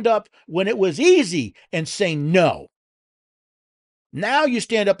to stand up when it was easy and say no. Now you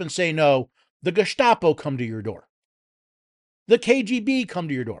stand up and say no, the Gestapo come to your door. The KGB come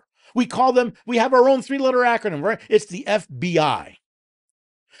to your door. We have our own 3-letter acronym, right? It's the FBI.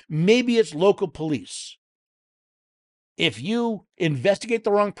 Maybe it's local police. If you investigate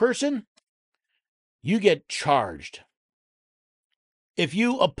the wrong person, you get charged. If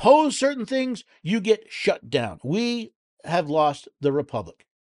you oppose certain things, you get shut down. We have lost the republic.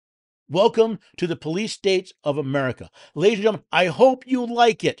 Welcome to the police states of America. Ladies and gentlemen, I hope you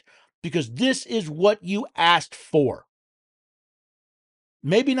like it because this is what you asked for.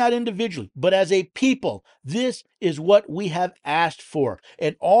 Maybe not individually, but as a people, this is what we have asked for.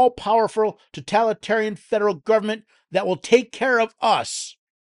 An all-powerful totalitarian federal government that will take care of us.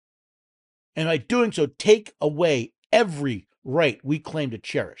 And by doing so, take away every right we claim to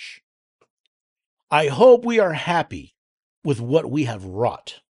cherish. I hope we are happy with what we have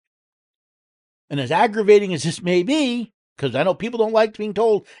wrought. And as aggravating as this may be, because I know people don't like being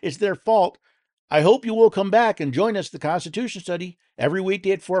told it's their fault, I hope you will come back and join us at the Constitution Study every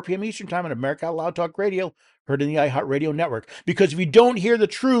weekday at 4 p.m. Eastern Time on America Out Loud Talk Radio, heard in the iHeartRadio network. Because if you don't hear the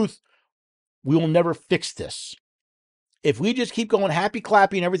truth, we will never fix this. If we just keep going happy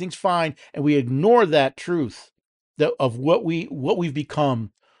clappy and everything's fine, and we ignore that truth of what we've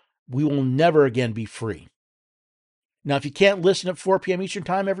become, we will never again be free. Now, if you can't listen at 4 p.m. Eastern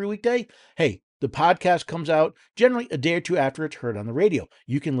Time every weekday, hey, the podcast comes out generally a day or two after it's heard on the radio.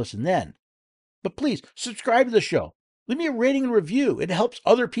 You can listen then. But please, subscribe to the show. Leave me a rating and review. It helps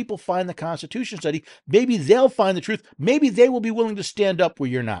other people find the Constitution Study. Maybe they'll find the truth. Maybe they will be willing to stand up where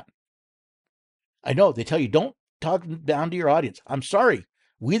you're not. I know, they tell you, don't talk down to your audience. I'm sorry.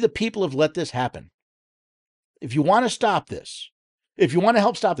 We the people have let this happen. If you want to stop this, if you want to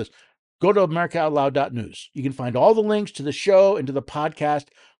help stop this, go to AmericaOutloud.news. You can find all the links to the show and to the podcast,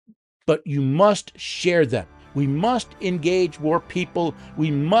 but you must share them. We must engage more people.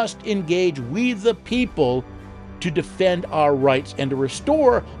 We must engage we the people to defend our rights and to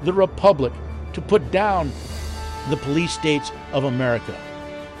restore the republic, to put down the police states of America.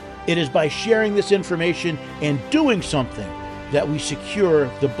 It is by sharing this information and doing something that we secure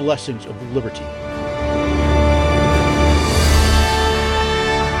the blessings of liberty.